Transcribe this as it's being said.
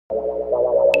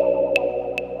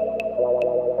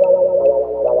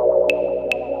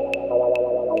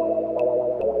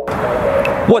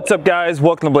What's up guys,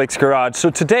 welcome to Blake's Garage. So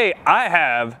today I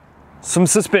have some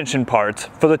suspension parts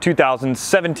for the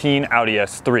 2017 Audi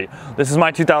S3. This is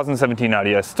my 2017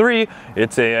 Audi S3.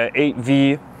 It's a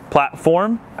 8V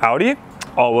platform Audi,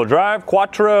 all-wheel drive,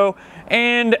 quattro,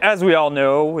 and as we all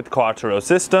know with the quattro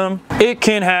system, it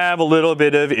can have a little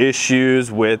bit of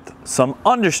issues with some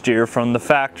understeer from the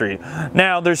factory.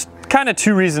 Now there's kind of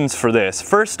two reasons for this.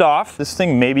 First off, this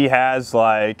thing maybe has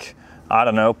like, I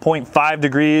don't know, 0.5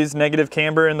 degrees negative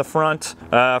camber in the front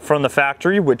from the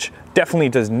factory, which definitely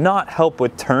does not help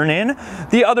with turn in.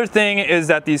 The other thing is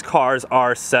that these cars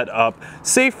are set up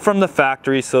safe from the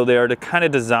factory, so they are kind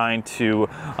of designed to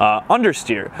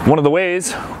understeer. One of the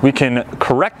ways we can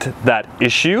correct that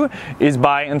issue is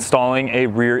by installing a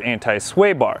rear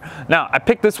anti-sway bar. Now, I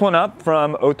picked this one up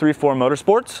from 034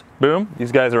 Motorsports. Boom,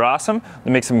 these guys are awesome.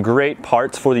 They make some great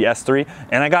parts for the S3,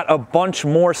 and I got a bunch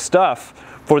more stuff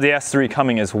for the S3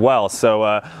 coming as well.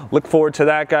 So look forward to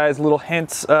that, guys. Little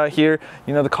hints here.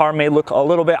 You know, the car may look a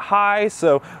little bit high,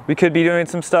 so we could be doing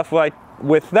some stuff like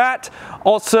with that.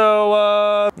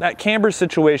 Also, that camber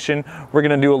situation, we're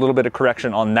gonna do a little bit of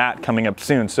correction on that coming up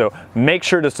soon. So make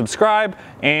sure to subscribe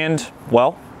and,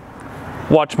 well,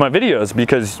 watch my videos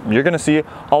because you're gonna see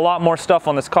a lot more stuff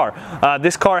on this car.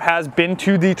 This car has been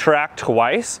to the track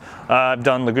twice. I've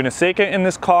done Laguna Seca in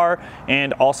this car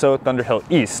and also Thunderhill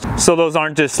East. So those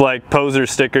aren't just like poser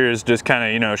stickers, just kind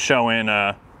of, you know, showing,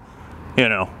 you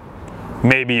know,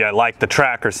 maybe I like the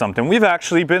track or something. We've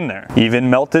actually been there. Even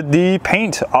melted the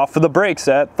paint off of the brakes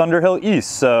at Thunderhill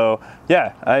East. So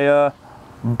yeah, I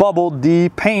bubbled the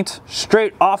paint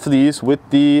straight off of these with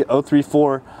the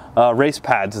 034 race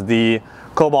pads, the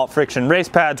Cobalt friction race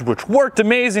pads, which worked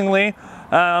amazingly.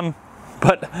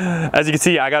 But as you can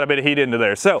see, I got a bit of heat into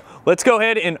there. So let's go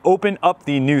ahead and open up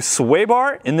the new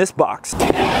Swaybar in this box.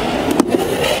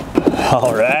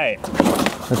 All right,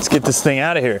 let's get this thing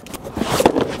out of here.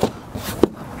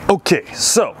 Okay,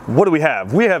 so what do we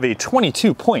have? We have a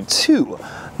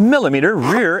 22.2 millimeter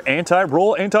rear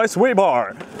anti-roll anti-sway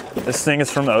bar. This thing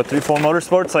is from 034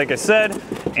 Motorsports, like I said,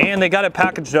 and they got it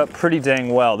packaged up pretty dang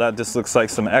well. That just looks like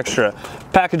some extra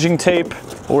packaging tape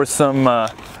or some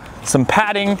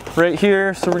padding right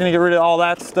here. So we're gonna get rid of all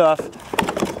that stuff,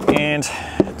 and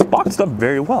it's boxed up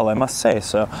very well, I must say.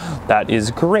 So that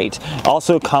is great.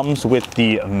 Also comes with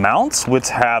the mounts, which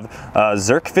have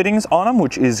Synq fittings on them,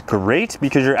 which is great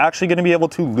because you're actually going to be able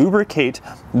to lubricate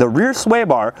the rear sway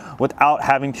bar without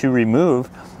having to remove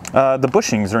the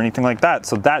bushings or anything like that.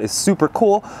 So that is super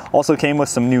cool. Also came with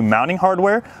some new mounting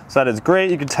hardware, so that is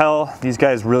great. You can tell these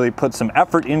guys really put some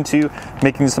effort into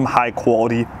making some high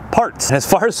quality parts. And as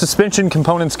far as suspension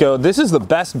components go, this is the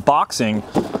best boxing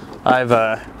I've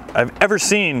ever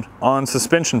seen on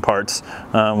suspension parts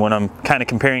when I'm kind of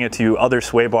comparing it to other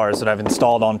sway bars that I've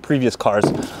installed on previous cars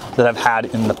that I've had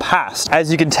in the past. As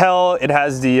you can tell, it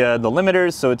has the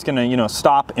limiters, so it's gonna, you know,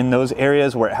 stop in those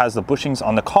areas where it has the bushings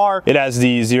on the car. It has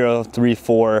the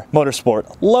 034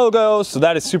 Motorsport logo, so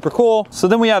that is super cool. So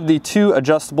then we have the two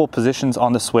adjustable positions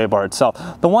on the sway bar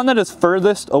itself. The one that is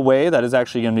furthest away, that is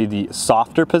actually gonna be the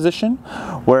softer position,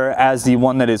 whereas the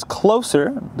one that is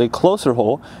closer, the closer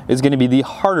hole, is gonna be the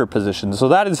harder position. So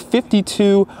that is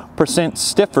 52%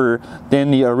 stiffer than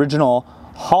the original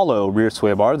hollow rear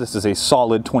sway bar. This is a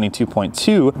solid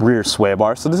 22.2 rear sway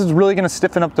bar. So this is really going to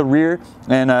stiffen up the rear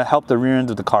and help the rear end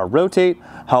of the car rotate,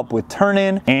 help with turn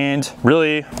in, and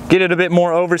really get it a bit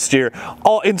more oversteer.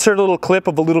 I'll insert a little clip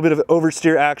of a little bit of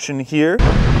oversteer action here.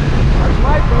 That's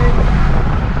right,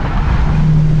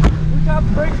 babe. We got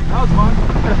the brakes. That was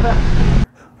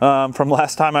fun. From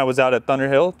last time I was out at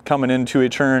Thunderhill, coming into a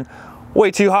turn way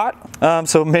too hot.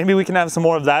 So maybe we can have some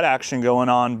more of that action going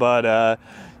on, but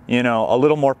you know, a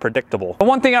little more predictable. But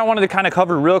one thing I wanted to kind of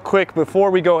cover real quick before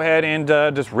we go ahead and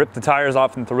just rip the tires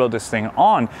off and throw this thing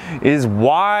on is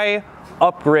why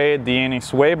upgrade the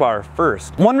anti-sway bar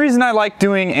first. One reason I like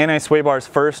doing anti-sway bars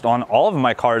first on all of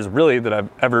my cars really that I've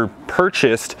ever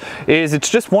purchased is it's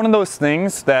just one of those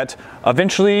things that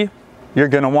eventually you're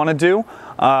gonna wanna do.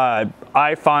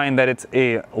 I find that it's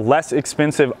a less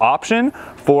expensive option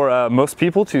for most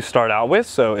people to start out with.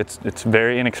 So it's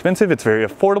very inexpensive, it's very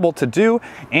affordable to do,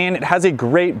 and it has a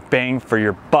great bang for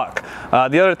your buck.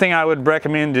 The other thing I would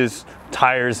recommend is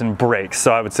tires and brakes.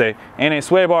 So I would say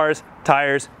anti-sway bars,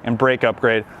 tires, and brake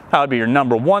upgrade. That would be your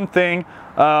number one thing.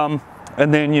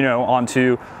 And then, you know,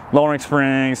 onto lowering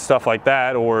springs, stuff like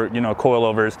that, or, you know,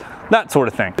 coilovers, that sort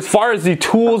of thing. As far as the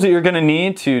tools that you're gonna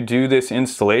need to do this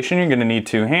installation, you're gonna need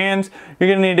two hands. You're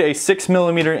gonna need a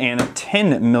 6mm and a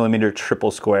 10mm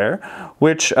triple square,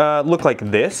 which look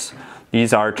like this.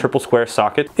 These are triple square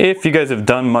sockets. If you guys have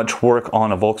done much work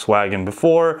on a Volkswagen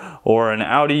before or an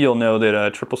Audi, you'll know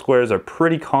that triple squares are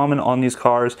pretty common on these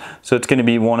cars. So it's gonna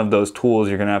be one of those tools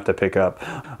you're gonna have to pick up.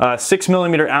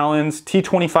 6mm Allens,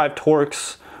 T25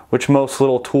 Torx, which most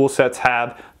little tool sets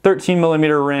have,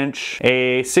 13mm wrench,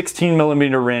 a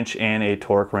 16mm wrench, and a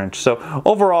torque wrench. So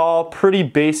overall, pretty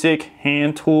basic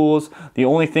hand tools. The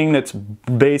only thing that's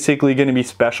basically going to be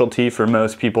specialty for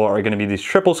most people are going to be these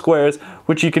triple squares,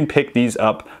 which you can pick these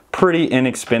up pretty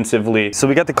inexpensively. So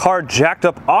we got the car jacked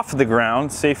up off the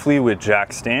ground safely with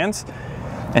jack stands.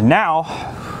 And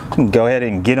now, we can go ahead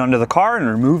and get under the car and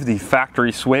remove the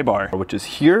factory sway bar, which is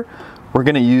here. We're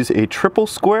going to use a triple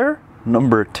square,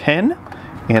 number 10.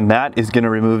 And that is going to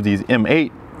remove these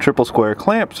M8 triple square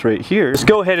clamps right here. Just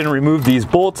go ahead and remove these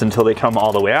bolts until they come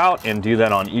all the way out, and do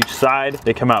that on each side.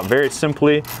 They come out very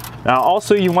simply. Now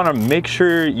also, you want to make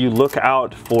sure you look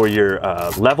out for your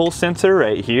level sensor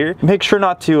right here. Make sure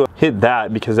not to hit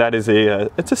that, because that is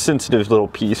it's a sensitive little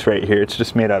piece right here. It's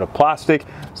just made out of plastic,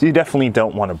 so you definitely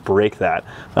don't want to break that.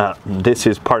 This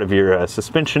is part of your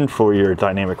suspension for your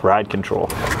dynamic ride control.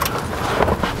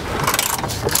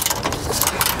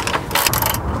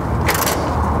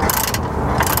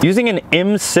 Using an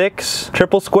M6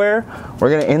 triple square,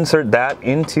 we're going to insert that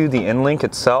into the end link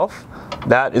itself.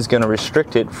 That is going to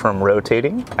restrict it from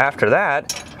rotating. After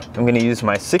that, I'm going to use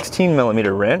my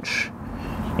 16mm wrench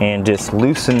and just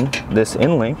loosen this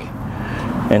end link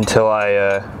until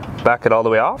I back it all the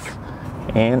way off,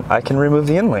 and I can remove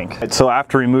the end link. So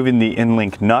after removing the end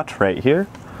link nut right here,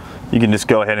 you can just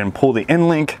go ahead and pull the end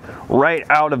link right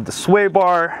out of the sway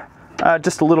bar.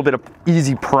 Just a little bit of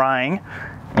easy prying,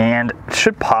 and it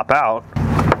should pop out.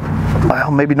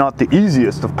 Well, maybe not the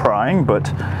easiest of prying,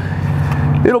 but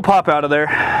it'll pop out of there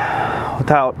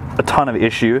without a ton of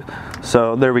issue.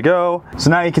 So there we go. So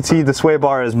now you can see the sway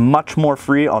bar is much more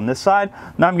free on this side.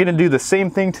 Now I'm gonna do the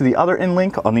same thing to the other end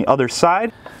link on the other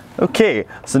side. Okay,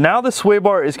 so now the sway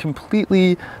bar is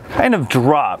completely kind of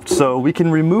dropped, so we can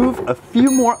remove a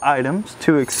few more items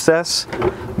to access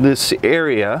this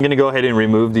area. I'm gonna go ahead and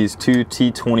remove these two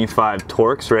T25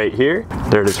 Torx right here.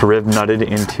 They're just rib nutted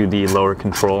into the lower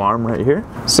control arm right here.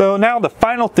 So now the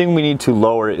final thing we need to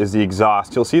lower is the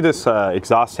exhaust. You'll see this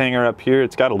exhaust hanger up here.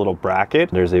 It's got a little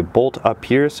bracket. There's a bolt up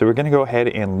here, so we're gonna go ahead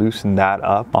and loosen that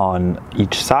up on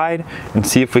each side and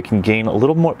see if we can gain a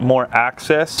little more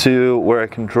access to where I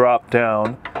can drop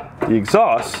down the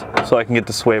exhaust so I can get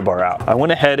the sway bar out. I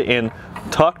went ahead and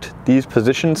tucked these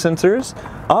position sensors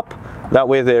up. That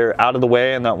way they're out of the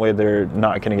way, and that way they're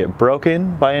not going to get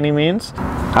broken by any means.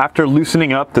 After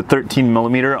loosening up the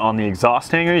 13mm on the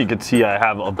exhaust hanger, you can see I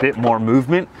have a bit more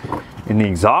movement in the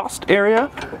exhaust area.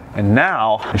 And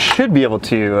now I should be able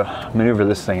to maneuver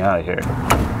this thing out of here.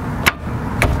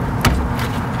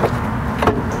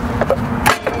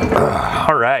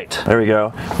 All right, there we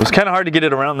go. It was kind of hard to get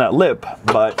it around that lip,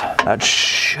 but that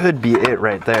should be it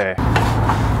right there.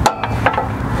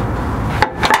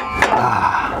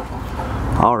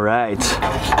 All right,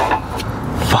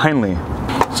 finally.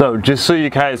 So just so you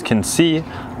guys can see,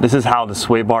 this is how the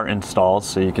sway bar installs.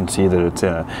 So you can see that it's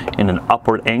in an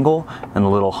upward angle, and the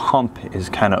little hump is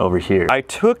kind of over here. I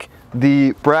took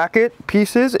the bracket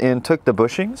pieces and took the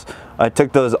bushings. I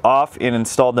took those off and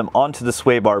installed them onto the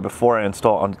sway bar before I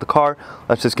install onto the car.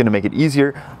 That's just gonna make it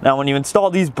easier. Now when you install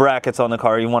these brackets on the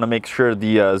car, you wanna make sure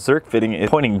the Zerk fitting is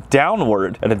pointing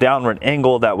downward at a downward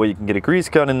angle. That way you can get a grease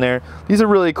gun in there. These are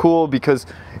really cool because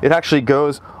it actually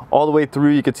goes all the way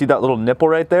through. You can see that little nipple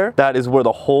right there. That is where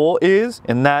the hole is,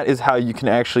 and that is how you can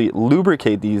actually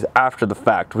lubricate these after the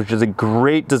fact, which is a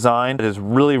great design. It is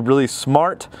really, really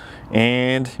smart.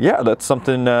 And yeah, that's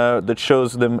something that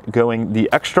shows them going the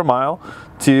extra mile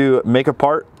to make a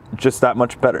part just that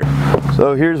much better.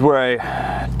 So here's where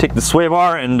I take the sway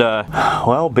bar and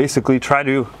well, basically try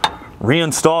to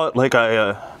reinstall it like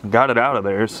I got it out of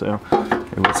there. So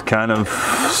it was kind of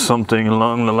something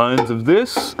along the lines of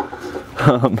this.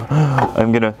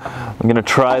 I'm gonna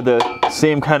try the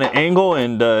same kind of angle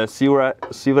and see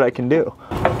what I can do.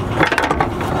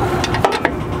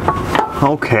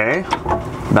 Okay,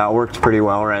 that worked pretty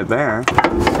well right there.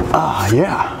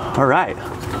 Yeah, all right.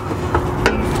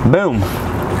 Boom.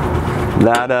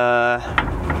 That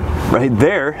right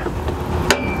there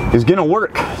is gonna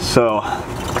work. So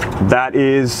that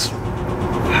is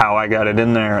how I got it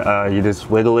in there. You just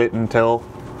wiggle it until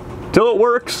it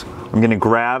works. I'm gonna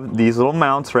grab these little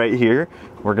mounts right here.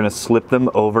 We're gonna slip them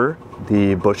over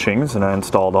the bushings, and I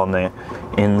installed on the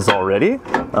ends already.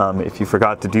 If you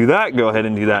forgot to do that, go ahead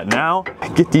and do that now.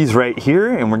 Get these right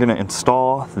here, and we're gonna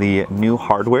install the new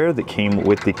hardware that came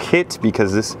with the kit,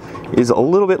 because this is a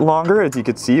little bit longer. As you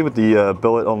can see with the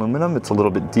billet aluminum, it's a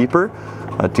little bit deeper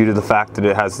due to the fact that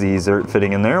it has the zert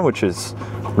fitting in there, which is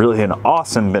really an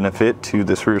awesome benefit to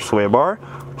this rear sway bar,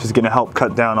 which is going to help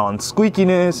cut down on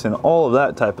squeakiness and all of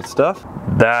that type of stuff.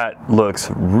 That looks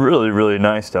really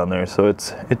nice down there. So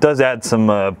it does add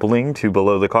some bling to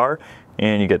below the car,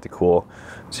 and you get the cool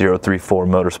 034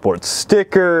 Motorsport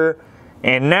sticker.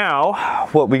 And now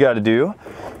what we got to do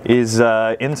is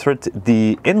insert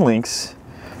the end links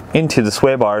into the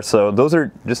sway bar. So those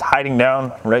are just hiding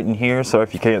down right in here, so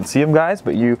if you can't see them, guys,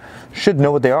 but you should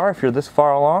know what they are if you're this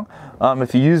far along.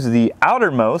 If you use the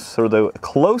outermost, or the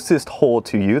closest hole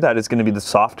to you, that is going to be the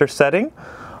softer setting,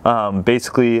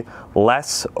 basically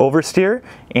less oversteer,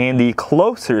 and the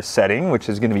closer setting, which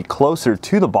is going to be closer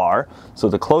to the bar, so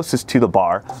the closest to the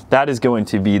bar, that is going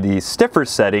to be the stiffer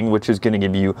setting, which is going to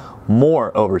give you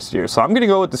more oversteer. So I'm going to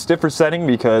go with the stiffer setting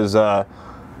because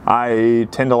I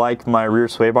tend to like my rear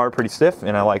sway bar pretty stiff,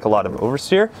 and I like a lot of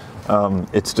oversteer.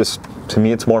 It's just, to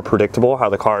me, it's more predictable how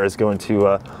the car is going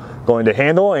to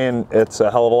handle, and it's a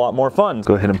hell of a lot more fun.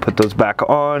 Go ahead and put those back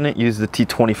on, use the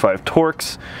T25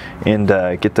 Torx, and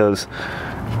get those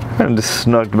kind of just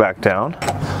snugged back down.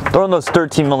 Throwing those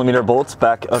 13mm bolts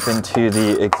back up into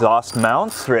the exhaust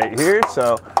mounts right here.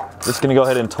 So just gonna go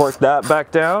ahead and torque that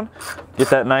back down, get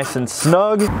that nice and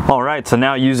snug. All right, so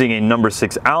now using a number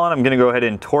 6 Allen, I'm gonna go ahead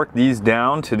and torque these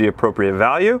down to the appropriate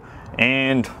value.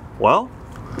 And well,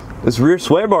 this rear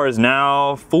sway bar is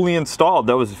now fully installed.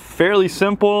 That was fairly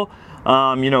simple.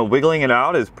 You know, wiggling it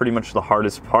out is pretty much the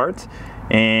hardest part.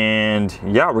 And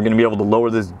yeah, we're gonna be able to lower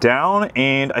this down,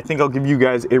 and I think I'll give you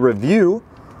guys a review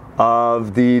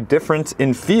of the difference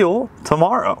in feel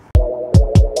tomorrow.